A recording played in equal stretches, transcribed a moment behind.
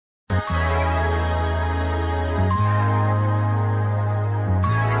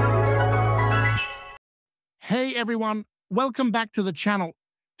Hey everyone, welcome back to the channel.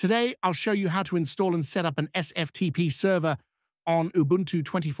 Today I'll show you how to install and set up an SFTP server on Ubuntu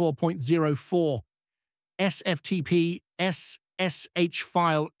 24.04. SFTP SSH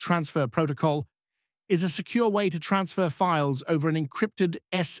file transfer protocol is a secure way to transfer files over an encrypted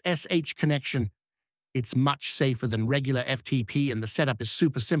SSH connection. It's much safer than regular FTP and the setup is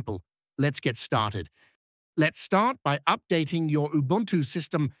super simple. Let's get started. Let's start by updating your Ubuntu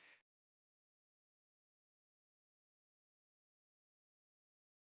system.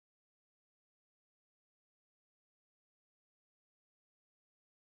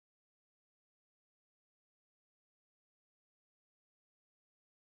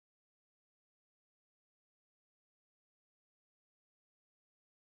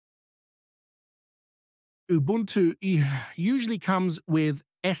 Ubuntu usually comes with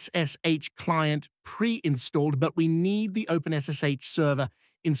SSH client pre-installed, but we need the OpenSSH server.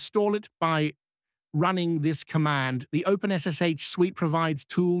 Install it by running this command. The OpenSSH suite provides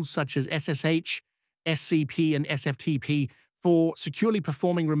tools such as SSH, SCP, and SFTP for securely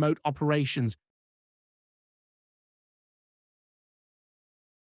performing remote operations.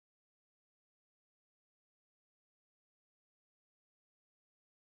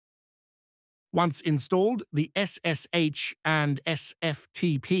 Once installed, the SSH and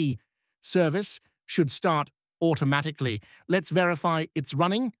SFTP service should start automatically. Let's verify it's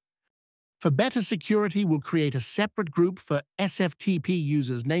running. For better security, we'll create a separate group for SFTP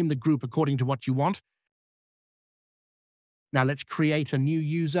users. Name the group according to what you want. Now let's create a new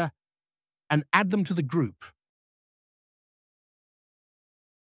user and add them to the group.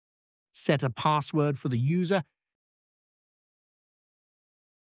 Set a password for the user.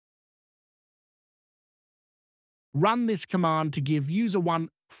 Run this command to give user 1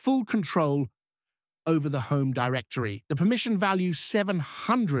 full control over the home directory. The permission value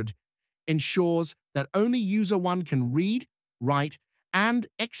 700 ensures that only user 1 can read, write, and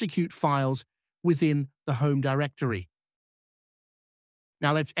execute files within the home directory.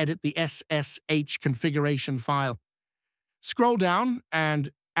 Now let's edit the SSH configuration file. Scroll down and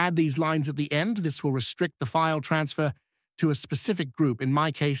add these lines at the end. This will restrict the file transfer to a specific group, in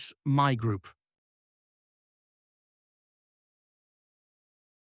my case, mygroup.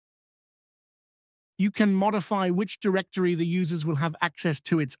 You can modify which directory the users will have access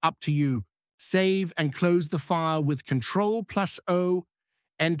to. It's up to you. Save and close the file with Ctrl+O,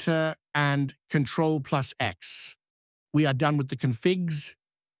 Enter, and Ctrl+X. We are done with the configs.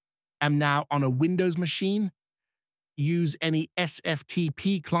 I'm now on a Windows machine. Use any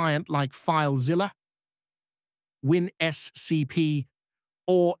SFTP client like FileZilla, WinSCP,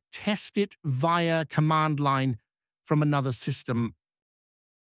 or test it via command line from another system.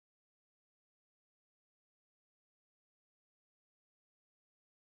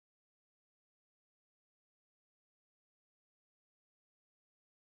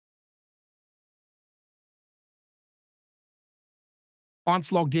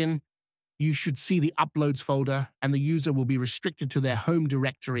 Once logged in, you should see the Uploads folder, and the user will be restricted to their home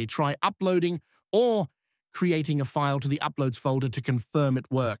directory. Try uploading or creating a file to the Uploads folder to confirm it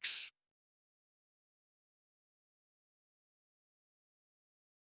works.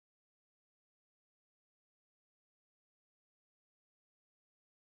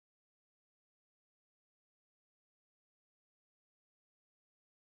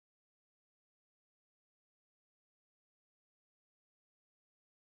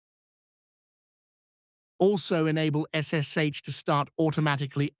 Also enable SSH to start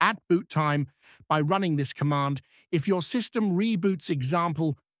automatically at boot time by running this command. If your system reboots,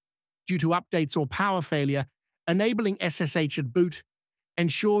 example, due to updates or power failure, enabling SSH at boot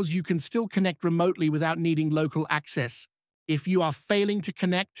ensures you can still connect remotely without needing local access. If you are failing to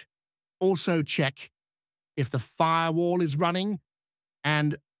connect, also check if the firewall is running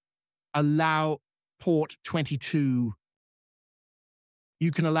and allow port 22.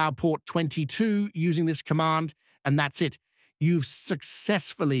 You can allow port 22 using this command, and that's it. You've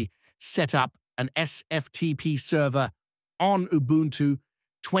successfully set up an SFTP server on Ubuntu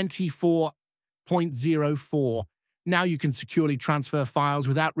 24.04. Now you can securely transfer files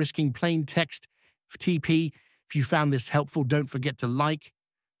without risking plain text FTP. If you found this helpful, don't forget to like,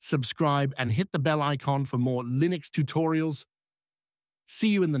 subscribe, and hit the bell icon for more Linux tutorials. See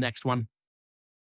you in the next one.